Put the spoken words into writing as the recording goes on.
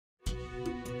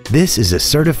This is a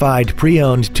certified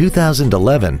pre-owned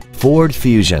 2011 Ford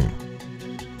Fusion.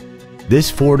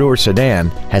 This four-door sedan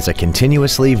has a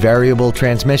continuously variable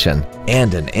transmission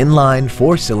and an inline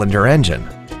four-cylinder engine.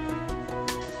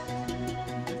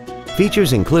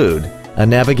 Features include a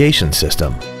navigation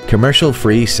system,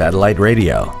 commercial-free satellite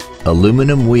radio,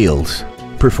 aluminum wheels,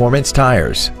 performance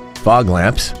tires, fog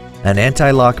lamps, an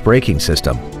anti-lock braking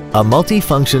system, a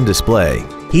multi-function display,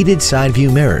 heated side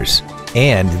view mirrors,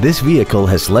 and this vehicle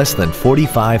has less than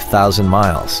 45,000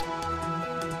 miles.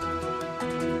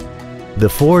 The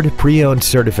Ford Pre-Owned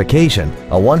Certification,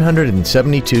 a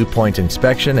 172-point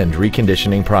inspection and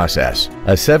reconditioning process,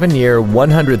 a 7-year,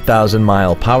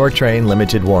 100,000-mile powertrain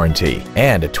limited warranty,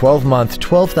 and a 12-month,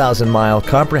 12,000-mile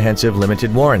comprehensive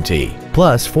limited warranty,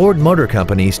 plus Ford Motor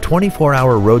Company's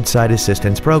 24-hour roadside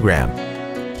assistance program.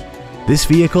 This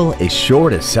vehicle is sure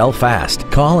to sell fast.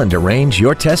 Call and arrange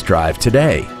your test drive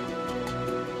today.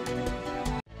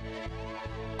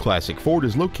 Classic Ford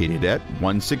is located at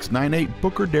 1698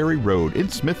 Booker Dairy Road in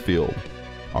Smithfield.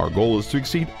 Our goal is to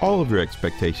exceed all of your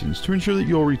expectations to ensure that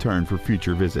you'll return for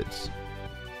future visits.